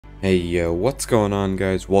Hey yo, what's going on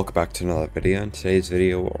guys? Welcome back to another video. In today's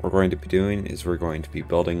video, what we're going to be doing is we're going to be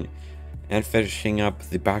building and finishing up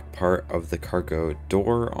the back part of the cargo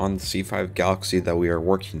door on the C5 Galaxy that we are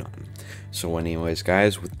working on. So anyways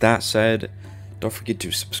guys, with that said, don't forget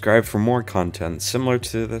to subscribe for more content similar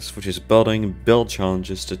to this, which is building, build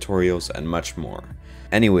challenges, tutorials, and much more.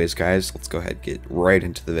 Anyways guys, let's go ahead and get right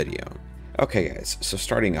into the video. Okay guys, so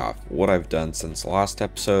starting off, what I've done since the last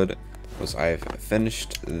episode was I've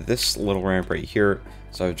finished this little ramp right here,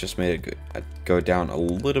 so I've just made it go down a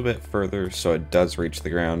little bit further so it does reach the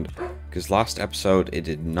ground, because last episode it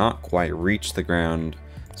did not quite reach the ground,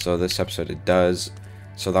 so this episode it does.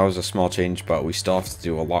 So that was a small change, but we still have to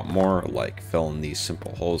do a lot more, like fill in these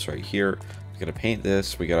simple holes right here. We gotta paint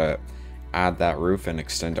this, we gotta add that roof and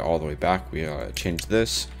extend it all the way back, we gotta change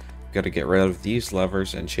this, we gotta get rid of these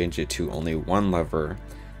levers and change it to only one lever,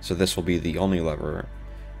 so this will be the only lever.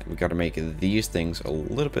 We got to make these things a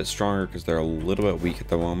little bit stronger because they're a little bit weak at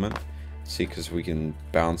the moment. See, because we can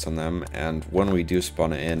bounce on them, and when we do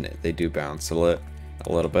spawn it in, they do bounce a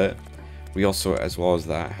little bit. We also, as well as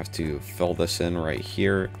that, have to fill this in right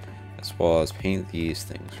here, as well as paint these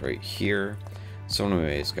things right here. So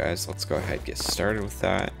anyways guys, let's go ahead and get started with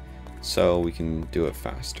that so we can do it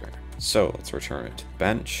faster. So let's return it to the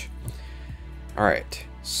bench. Alright,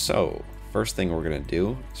 so first thing we're going to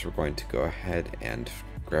do is we're going to go ahead and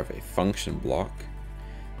grab a function block,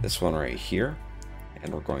 this one right here,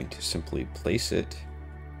 and we're going to simply place it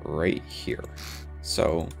right here.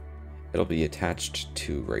 So it'll be attached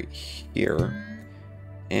to right here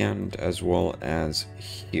and as well as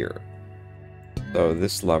here. So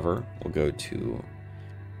this lever will go to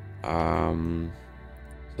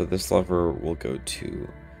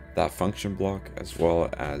that function block, as well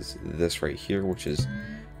as this right here, which is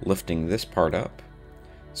lifting this part up.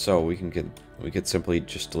 So we could simply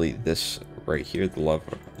just delete this right here, the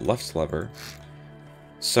left lever.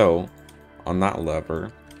 So on that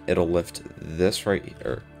lever, it'll lift this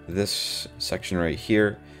this section right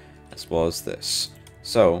here, as well as this.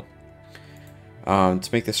 So to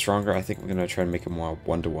make this stronger, I think we're gonna try to make it more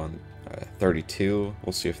 1:1, 32.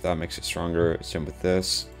 We'll see if that makes it stronger. Same with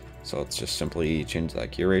this. So let's just simply change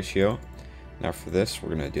that gear ratio. Now for this,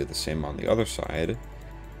 we're gonna do the same on the other side,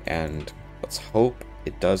 and let's hope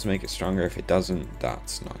it does make it stronger. If it doesn't,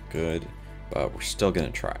 that's not good, but we're still gonna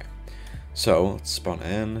try. So let's spawn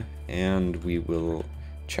in and we will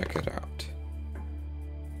check it out.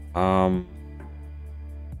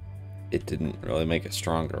 It didn't really make it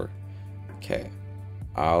stronger. Okay,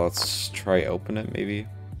 let's try open it maybe.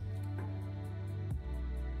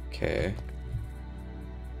 Okay.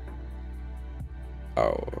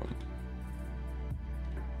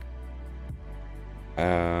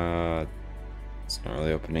 It's not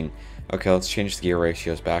really opening. Okay, let's change the gear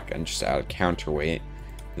ratios back and just add a counterweight.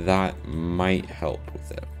 That might help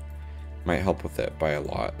with it. Might help with it by a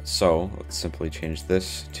lot. So let's simply change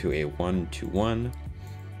this to a 1:1.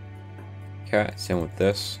 Okay, same with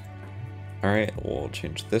this. Alright, we'll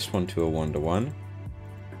change this one to a 1:1,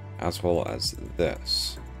 as well as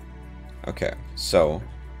this. Okay, so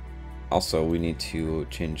also we need to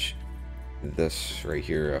change this right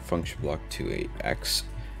here, a function block, to a x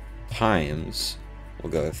times,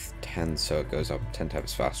 we'll go with 10, so it goes up 10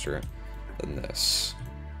 times faster than this.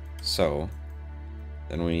 So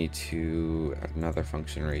then we need to add another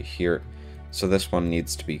function right here. So this one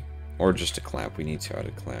needs to be, or just a clamp, we need to add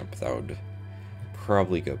a clamp. That would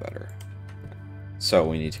probably go better. So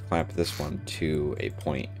we need to clamp this one to a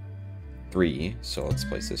 0.3. So let's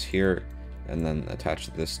place this here and then attach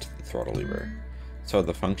this to the throttle lever. So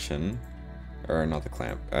the function, or not the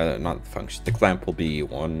clamp, not the function, the clamp will be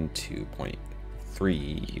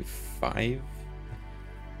 1:2.35.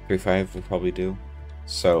 35 will probably do.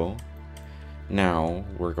 So now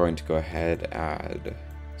we're going to go ahead and add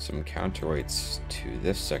some counterweights to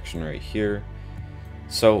this section right here.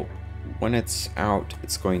 So when it's out,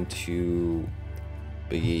 it's going to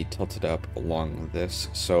be tilted up along this.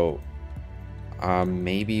 So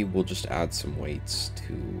maybe we'll just add some weights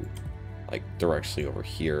to like directly over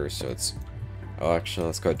here, so it's, oh actually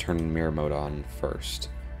let's go turn mirror mode on first.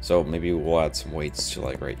 So maybe we'll add some weights to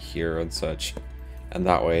like right here and such, and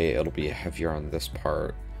that way it'll be heavier on this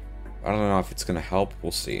part. I don't know if it's gonna help,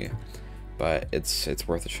 we'll see, but it's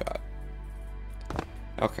worth a shot.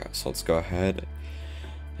 Okay, so let's go ahead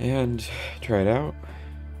and try it out.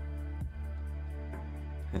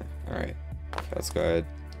 Alright, let's go ahead,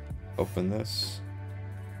 open this.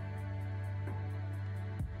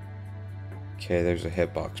 Okay, there's a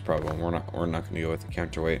hitbox problem. We're not gonna go with the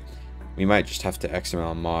counterweight. We might just have to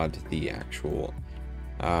XML mod the actual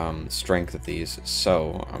strength of these.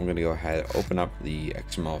 So I'm going to go ahead and open up the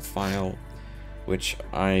XML file, which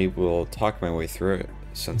I will talk my way through it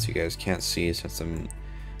since you guys can't see, since I'm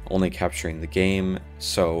only capturing the game.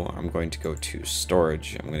 So I'm going to go to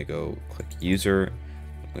storage. I'm going to go click user.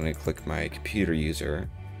 I'm going to click my computer user.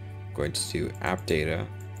 I'm going to do app data,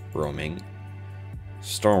 roaming,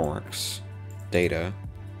 Stormworks, data,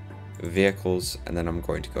 vehicles, and then I'm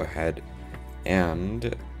going to go ahead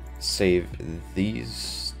and save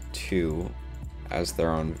these two as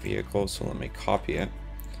their own vehicle. So let me copy it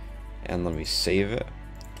and let me save it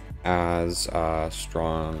as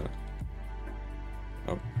strong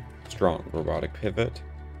robotic pivot.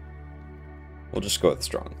 We'll just go with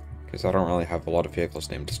strong because I don't really have a lot of vehicles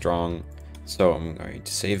named strong. So I'm going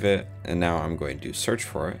to save it, and now I'm going to search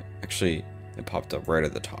for it. Actually, it popped up right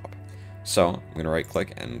at the top. So I'm going to right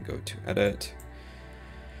click and go to edit.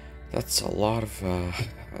 That's a lot of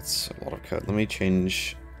code. Let me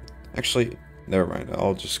change. Actually, never mind.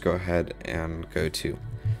 I'll just go ahead and go to.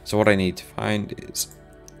 So what I need to find is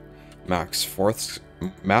max force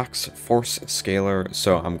scalar.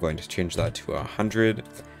 So I'm going to change that to 100,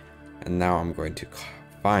 and now I'm going to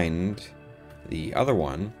find the other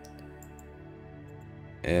one.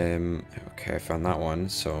 Okay, I found that one.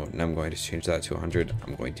 So now I'm going to change that to 100.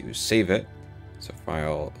 I'm going to save it. So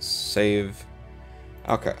file, save.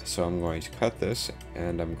 Okay, so I'm going to cut this,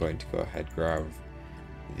 and I'm going to go ahead grab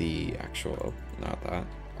the actual, oh, not that.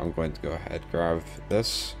 I'm going to go ahead grab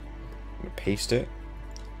this, I'm going to paste it.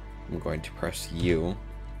 I'm going to press U,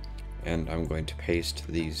 and I'm going to paste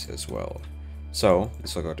these as well. So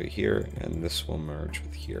this will go to here, and this will merge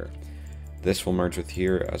with here. This will merge with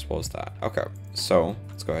here as well as that. Okay, so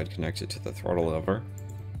let's go ahead and connect it to the throttle lever.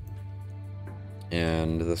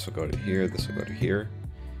 And this will go to here, this will go to here.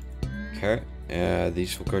 Okay,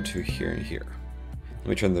 these will go to here and here. Let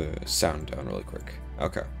me turn the sound down really quick.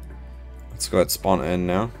 Okay, let's go ahead and spawn in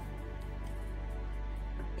now.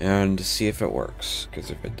 And see if it works, because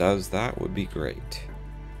if it does, that would be great.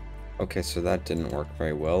 Okay, so that didn't work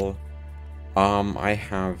very well. I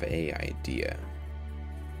have a idea.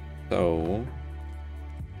 So,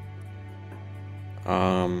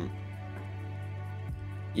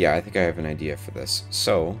 yeah, I think I have an idea for this.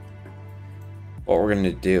 So, what we're going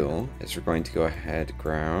to do is we're going to go ahead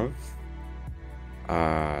grab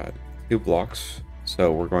 2 blocks.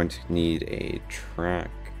 So we're going to need a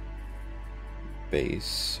track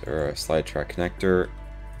base or a slide track connector.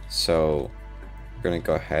 So we're going to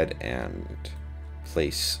go ahead and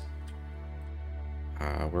place,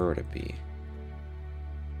 where would it be?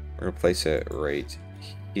 We're going to place it right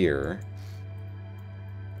here.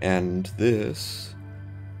 And this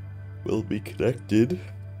will be connected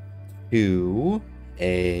to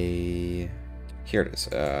a, here it is,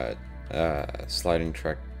 sliding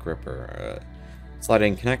track gripper,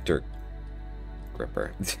 sliding connector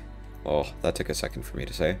gripper. Well, that took a second for me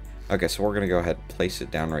to say. Okay, so we're going to go ahead and place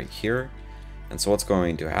it down right here. And so what's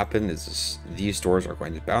going to happen is these doors are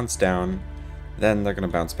going to bounce down, then they're going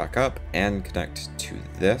to bounce back up and connect to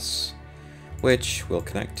this, which will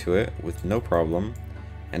connect to it with no problem,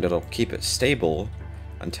 and it'll keep it stable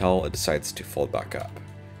until it decides to fold back up.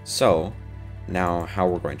 So now how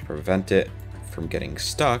we're going to prevent it from getting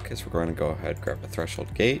stuck is we're going to go ahead and grab a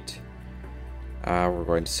threshold gate. We're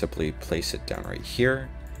going to simply place it down right here,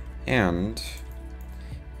 and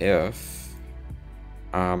if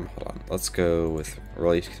hold on, let's go with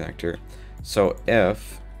release connector. So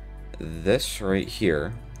if this right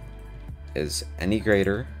here is any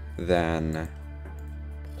greater than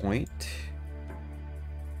 0.01,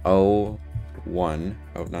 oh,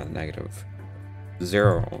 not negative,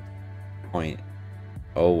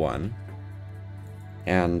 0.01,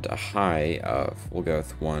 and a high of, we'll go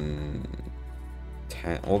with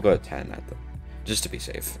 110, we'll go with 10 at the, just to be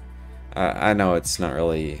safe. I know it's not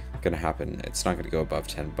really going to happen, it's not going to go above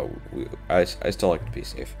 10, but I still like to be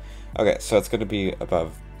safe. Okay, so it's going to be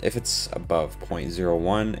above, if it's above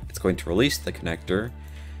 0.01, it's going to release the connector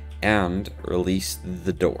and release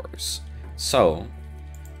the doors. So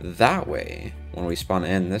that way, when we spawn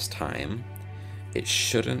in this time, it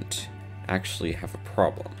shouldn't actually have a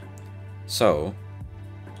problem. So,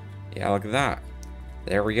 yeah, look at that.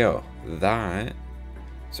 There we go. That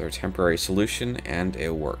is our temporary solution, and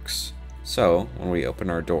it works. So, when we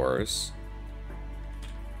open our doors,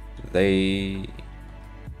 they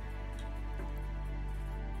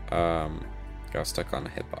got stuck on a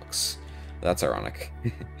hitbox. That's ironic.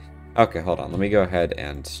 Okay, hold on. Let me go ahead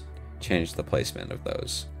and change the placement of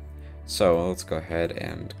those. So let's go ahead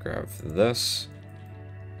and grab this.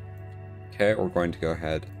 Okay, we're going to go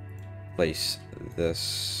ahead, place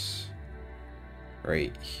this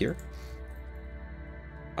right here.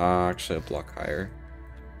 Actually a block higher.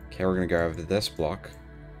 Okay, we're gonna grab this block.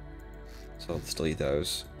 So let's delete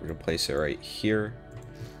those. We're gonna place it right here.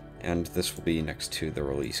 And this will be next to the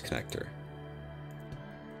release connector.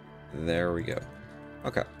 There we go.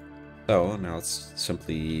 Okay. So now let's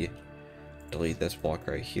simply delete this block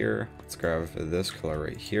right here. Let's grab this color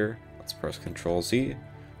right here. Let's press Ctrl Z.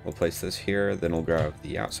 We'll place this here. Then we'll grab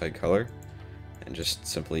the outside color and just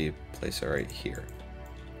simply place it right here.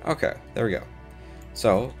 Okay, there we go.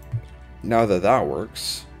 So now that that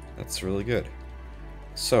works, that's really good.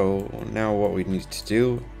 So now what we need to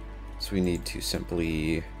do is we need to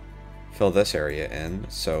simply fill this area in.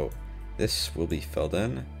 So this will be filled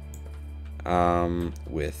in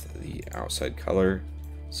with the outside color.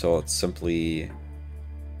 So let's simply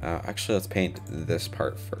actually let's paint this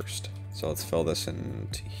part first. So let's fill this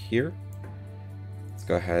into here. Let's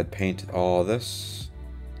go ahead, paint all this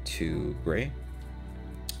to gray.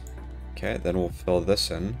 Okay, then we'll fill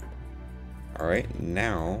this in. Alright,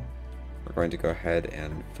 now we're going to go ahead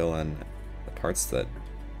and fill in the parts that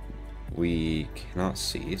we cannot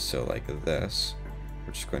see. So like this,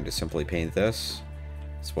 we're just going to simply paint this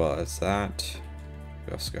as well as that.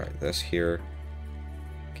 We also got this here.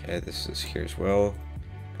 Okay, this is here as well.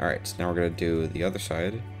 Alright, so now we're going to do the other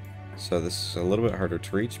side. So this is a little bit harder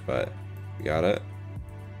to reach, but we got it.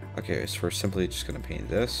 Okay, so we're simply just going to paint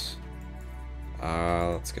this.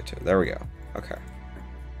 Let's get to it. There we go. Okay.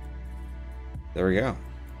 There we go.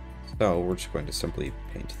 So we're just going to simply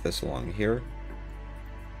paint this along here.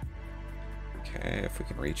 Okay, if we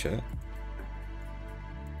can reach it.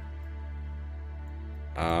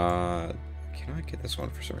 Cannot get this one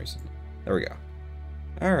for some reason. There we go.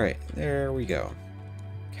 Alright, there we go.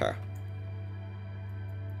 Okay.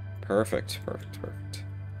 Perfect, perfect, perfect.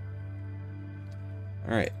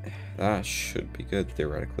 Alright, that should be good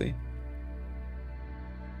theoretically.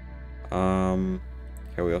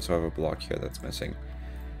 Okay, we also have a block here that's missing.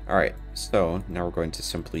 Alright, so now we're going to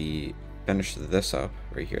simply finish this up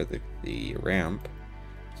right here, the ramp.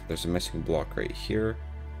 So there's a missing block right here,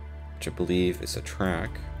 which I believe is a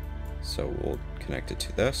track. So we'll connect it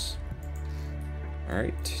to this.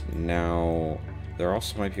 Alright, now there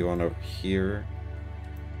also might be one over here.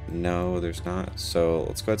 No, there's not. So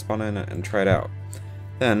let's go ahead and spawn in and try it out.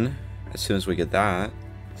 Then, as soon as we get that,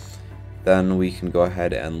 then we can go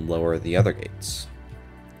ahead and lower the other gates.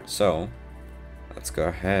 So let's go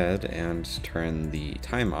ahead and turn the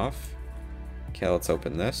time off. Okay, let's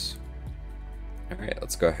open this. Alright,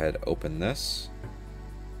 let's go ahead and open this.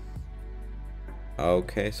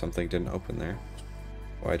 Okay, something didn't open there.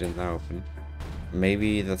 Why didn't that open?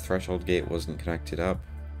 Maybe the threshold gate wasn't connected up.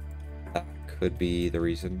 That could be the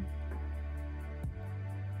reason.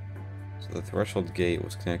 So the threshold gate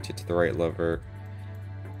was connected to the right lever.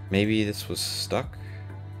 Maybe this was stuck.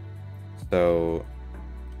 So,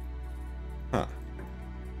 huh.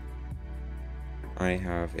 I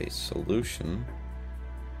have a solution.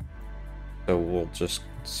 So we'll just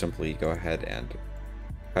simply go ahead and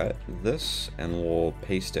cut this and we'll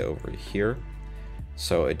paste it over here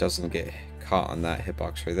so it doesn't get caught on that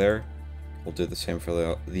hitbox right there. We'll do the same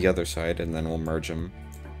for the other side and then we'll merge them.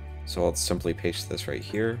 So let's simply paste this right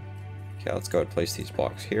here. Okay, let's go ahead and place these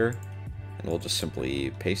blocks here and we'll just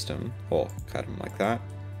simply paste them. We'll cut them like that.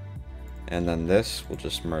 And then this will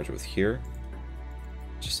just merge with here,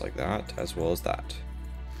 just like that, as well as that.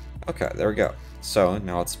 Okay, there we go. So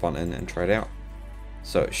now let's spawn in and try it out.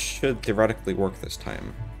 So it should theoretically work this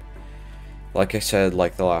time. Like I said,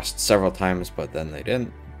 like the last several times, but then they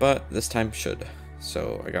didn't. But this time should.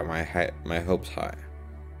 So I got my hopes high.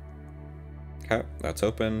 Okay, that's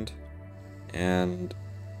opened. And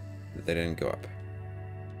they didn't go up.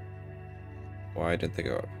 Why did they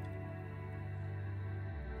go up?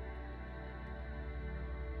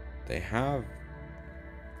 They have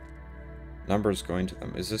numbers going to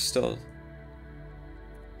them. Is this still...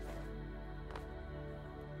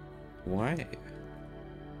 Why?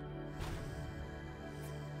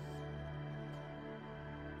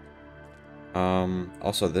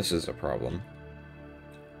 Also this is a problem.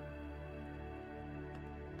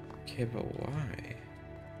 Okay, but why?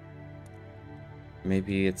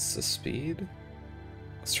 Maybe it's the speed?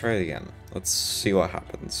 Let's try it again. Let's see what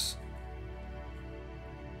happens.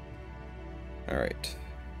 Alright.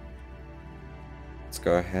 Let's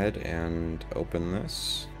go ahead and open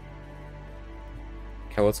this.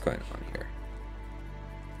 Okay, what's going on here?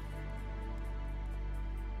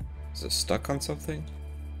 Is it stuck on something?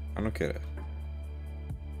 I don't get it.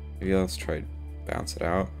 Maybe let's try bounce it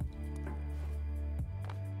out.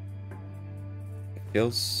 It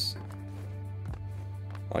feels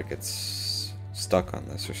like it's stuck on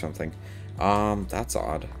this or something. That's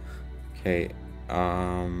odd. Okay,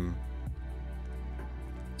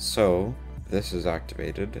 So this is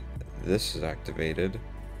activated. This is activated.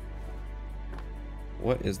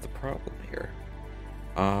 What is the problem here?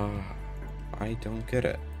 I don't get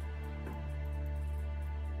it.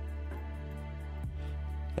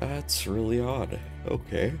 That's really odd.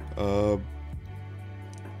 Okay.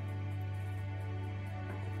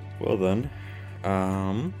 Well then.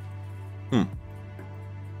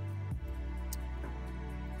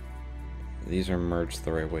 These are merged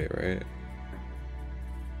the right way, right?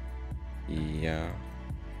 Yeah.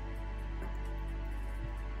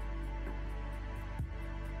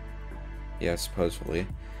 Yeah, supposedly.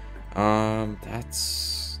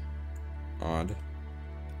 That's odd.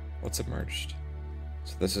 What's it merged?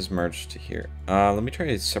 So this is merged to here. Let me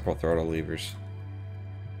try several throttle levers.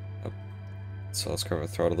 Oh. So let's grab a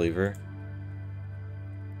throttle lever.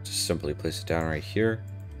 Just simply place it down right here.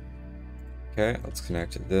 Okay, let's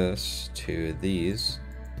connect this to these,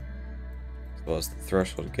 as well as the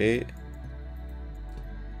threshold gate,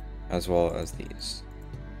 as well as these.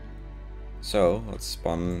 So let's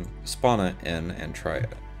spawn it in and try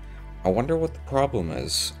it. I wonder what the problem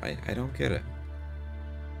is. I don't get it.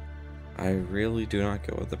 I really do not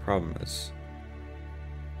get what the problem is.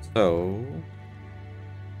 So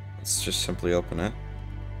let's just simply open it.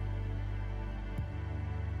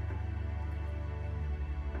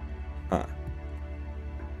 Huh.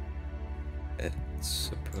 It's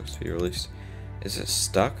supposed to be released. Is it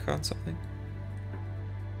stuck on something?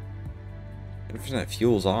 Infinite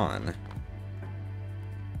fuel's on.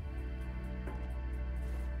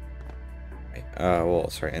 Well,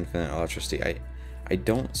 sorry, infinite electricity. I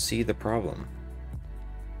don't see the problem.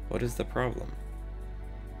 What is the problem?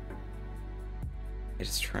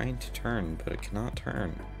 It's trying to turn, but it cannot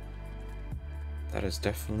turn. That is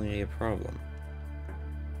definitely a problem.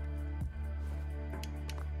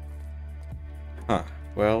 Huh.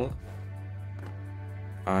 Well,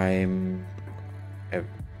 I have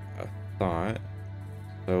a thought.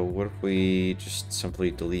 So what if we just simply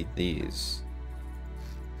delete these?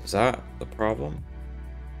 Is that the problem?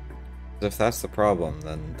 If that's the problem,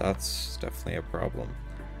 then that's definitely a problem.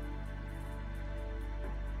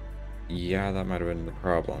 Yeah, that might have been the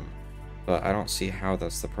problem. But I don't see how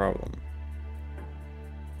that's the problem.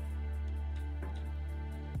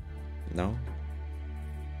 No?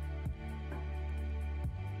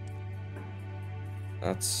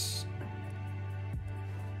 That's...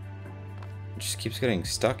 It just keeps getting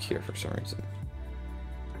stuck here for some reason.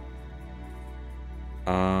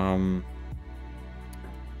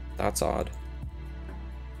 That's odd.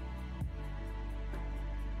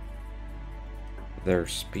 Their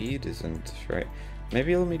speed isn't right.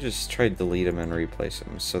 Maybe let me just try to delete them and replace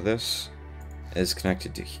them. So this is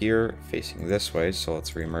connected to here, facing this way, so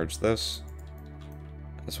let's remerge this,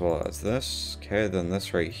 as well as this. Okay, then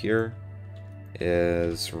this right here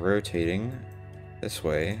is rotating this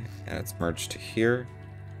way, and it's merged to here,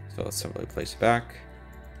 so let's simply place it back,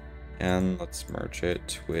 and let's merge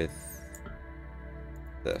it with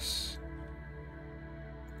this.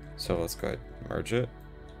 So let's go ahead and merge it.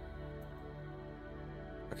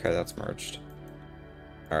 Okay, that's merged.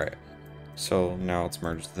 Alright, so now let's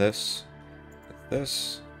merge this with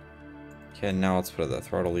this. Okay, now let's put the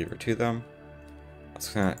throttle lever to them. Let's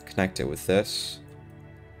connect it with this.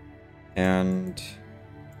 And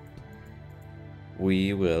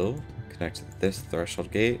we will connect this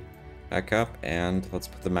threshold gate back up, and let's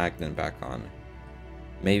put the magnet back on.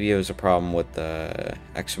 Maybe it was a problem with the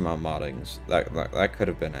XML moddings. That could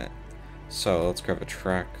have been it. So let's grab a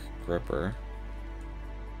track gripper.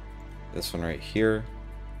 This one right here.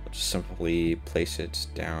 We'll just simply place it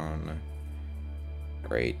down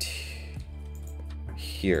right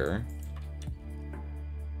here.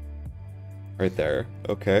 Right there.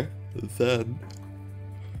 Okay. Then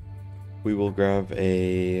we will grab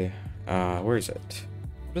a where is it?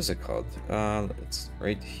 What is it called? It's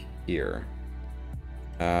right here.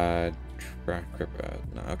 Track gripper.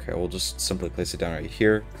 No, okay, we'll just simply place it down right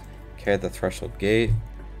here. Okay, the threshold gate.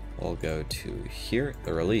 We'll go to here,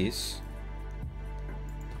 the release.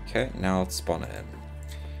 Okay, now let's spawn it in.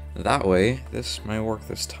 That way, this might work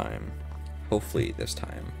this time. Hopefully this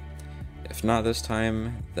time. If not this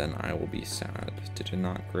time, then I will be sad. Did it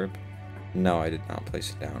not grip? No, I did not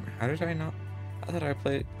place it down. How did I not? I thought I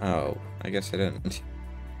played... Oh, I guess I didn't.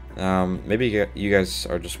 Maybe you guys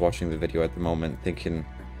are just watching the video at the moment thinking,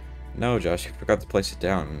 no, Josh, you forgot to place it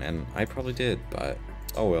down. And I probably did, but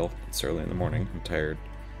oh well. It's early in the morning. I'm tired.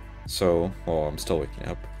 So, well, I'm still waking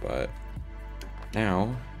up, but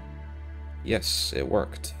now, yes, it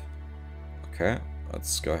worked. Okay,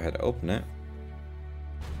 let's go ahead and open it.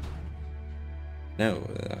 No,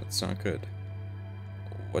 that's not good.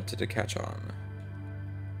 what did it catch on?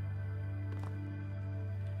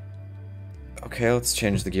 Okay, let's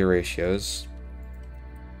change the gear ratios.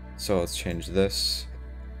 So let's change this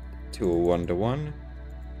to a 1-to-1.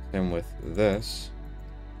 Same with this,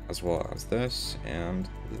 as well as this and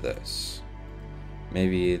this.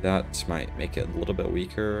 Maybe that might make it a little bit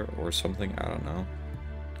weaker or something, I don't know.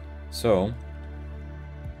 So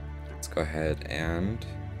let's go ahead and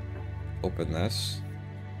open this.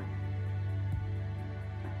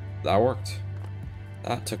 That worked.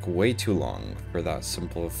 That took way too long for that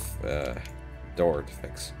simple door to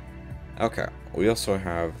fix. Okay, we also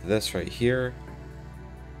have this right here.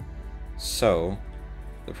 So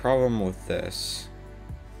the problem with this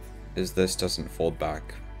is this doesn't fold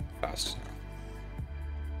back fast enough.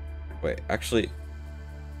 Wait, actually,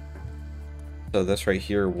 so this right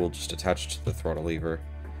here will just attach to the throttle lever.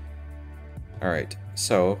 Alright,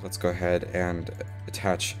 so let's go ahead and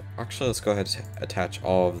attach, actually let's go ahead and attach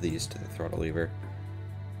all of these to the throttle lever.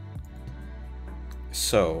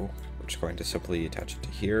 So we're just going to simply attach it to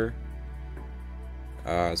here,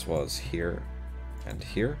 as well as here and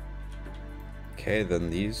here. Okay, then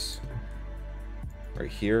these right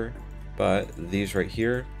here, but these right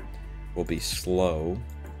here will be slow,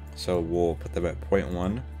 so we'll put them at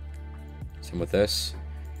 0.1. Same with this,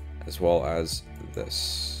 as well as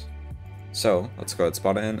this. So let's go ahead and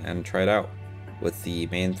spot it in and try it out with the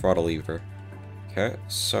main throttle lever. Okay,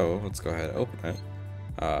 so let's go ahead and open it.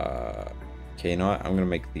 Okay, you know what? I'm gonna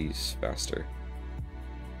make these faster,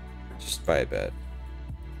 just by a bit.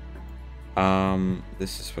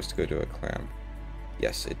 This is supposed to go to a clamp.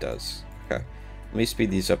 Yes, it does. Okay, let me speed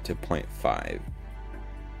these up to 0.5.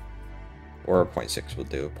 Or 0.6 will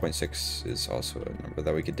do. 0.6 is also a number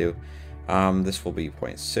that we could do. This will be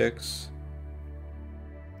 0.6.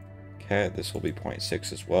 Okay, this will be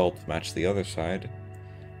 0.6 as well to match the other side,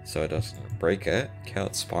 so it doesn't break it. Okay,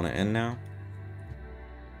 let's spawn it in now.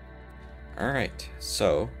 Alright,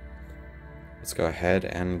 so let's go ahead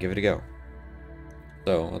and give it a go.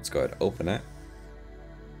 So let's go ahead and open it.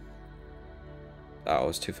 That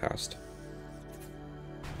was too fast.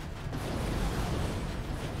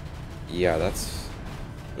 Yeah,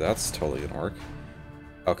 that's totally gonna work.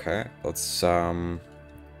 Okay, let's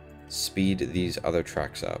speed these other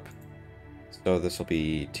tracks up. So this will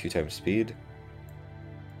be 2 times speed.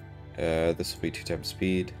 This will be 2 times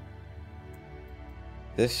speed.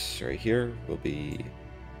 This right here will be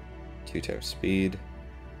 2 times speed.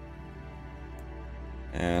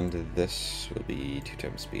 And this will be 2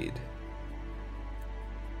 times speed.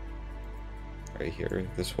 Right here,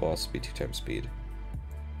 this will also be 2 times speed.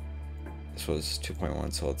 This was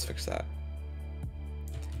 2.1, so let's fix that.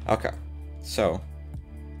 Okay, so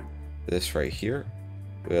this right here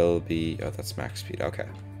will be, oh, that's max speed. Okay,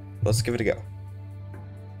 let's give it a go.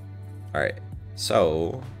 Alright,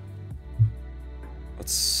 so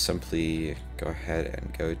let's simply go ahead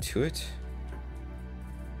and go to it.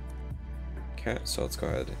 Okay, so let's go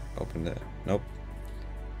ahead and open it. Nope,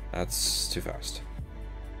 that's too fast.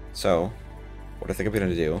 So what I think I'm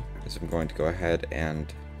gonna do is I'm going to go ahead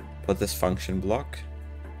and put this function block.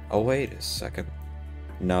 Oh, wait a second.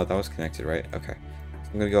 No, that was connected, right? Okay. So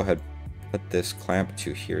I'm gonna go ahead and put this clamp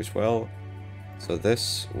to here as well. So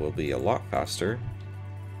this will be a lot faster.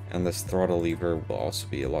 And this throttle lever will also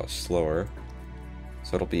be a lot slower.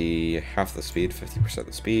 So it'll be half the speed, 50%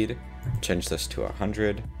 the speed. Change this to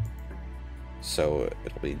 100. So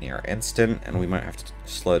it'll be near instant, and we might have to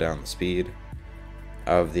slow down the speed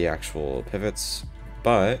of the actual pivots,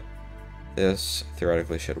 but this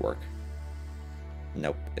theoretically should work.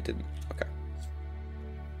 Nope, it didn't. Okay.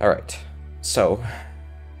 Alright, so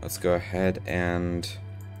let's go ahead and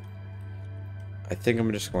I think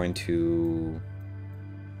I'm just going to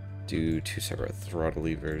do 2 separate throttle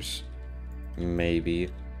levers. Maybe.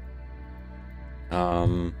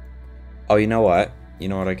 Oh, you know what? You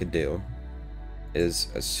know what I could do? Is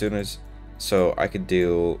as soon as, so I could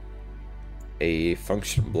do a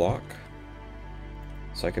function block.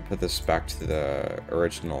 So I could put this back to the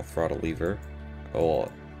original throttle lever.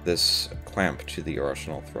 Well, this clamp to the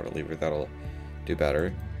original throttle lever, that'll do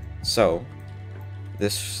better. So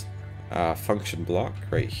this function block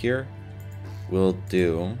right here will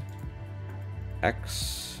do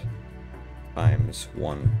x times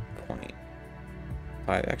 1.5.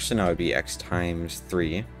 Actually, no, it'd be x times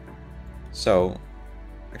 3. So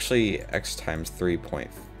actually x times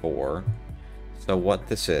 3.4. So what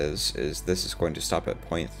this is this is going to stop at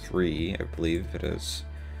 0.3, I believe it is,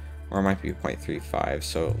 or it might be 0.35.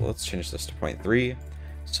 So let's change this to 0.3.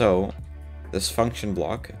 So this function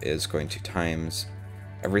block is going to times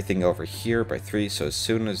everything over here by 3. So as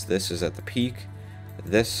soon as this is at the peak,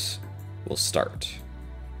 this will start.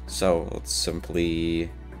 So let's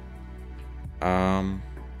simply,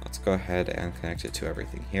 let's go ahead and connect it to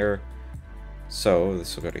everything here. So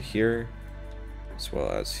this will go to here, as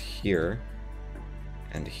well as here,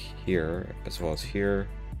 and here, as well as here.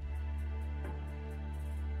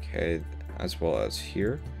 Okay, as well as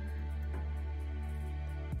here.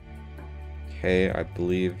 Okay, I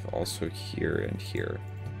believe also here and here.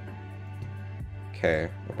 Okay,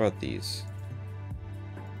 what about these?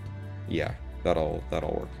 Yeah, that'll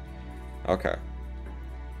work. Okay.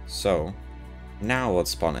 So, now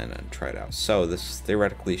let's spawn in and try it out. So, this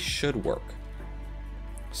theoretically should work.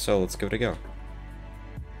 So, let's give it a go.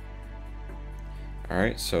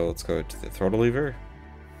 Alright, so let's go to the throttle lever.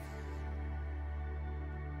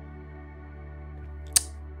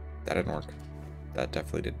 That didn't work. That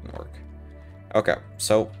definitely didn't work. Okay,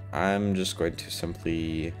 so I'm just going to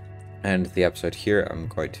simply end the episode here. I'm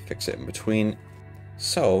going to fix it in between.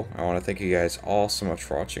 So, I want to thank you guys all so much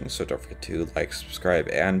for watching, so don't forget to like, subscribe,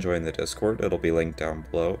 and join the Discord. It'll be linked down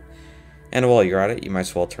below. And while you're at it, you might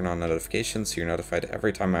as well turn on notifications so you're notified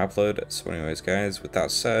every time I upload. So anyways, guys, with that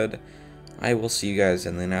said, I will see you guys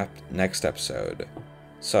in the next episode.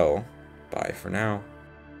 So, bye for now.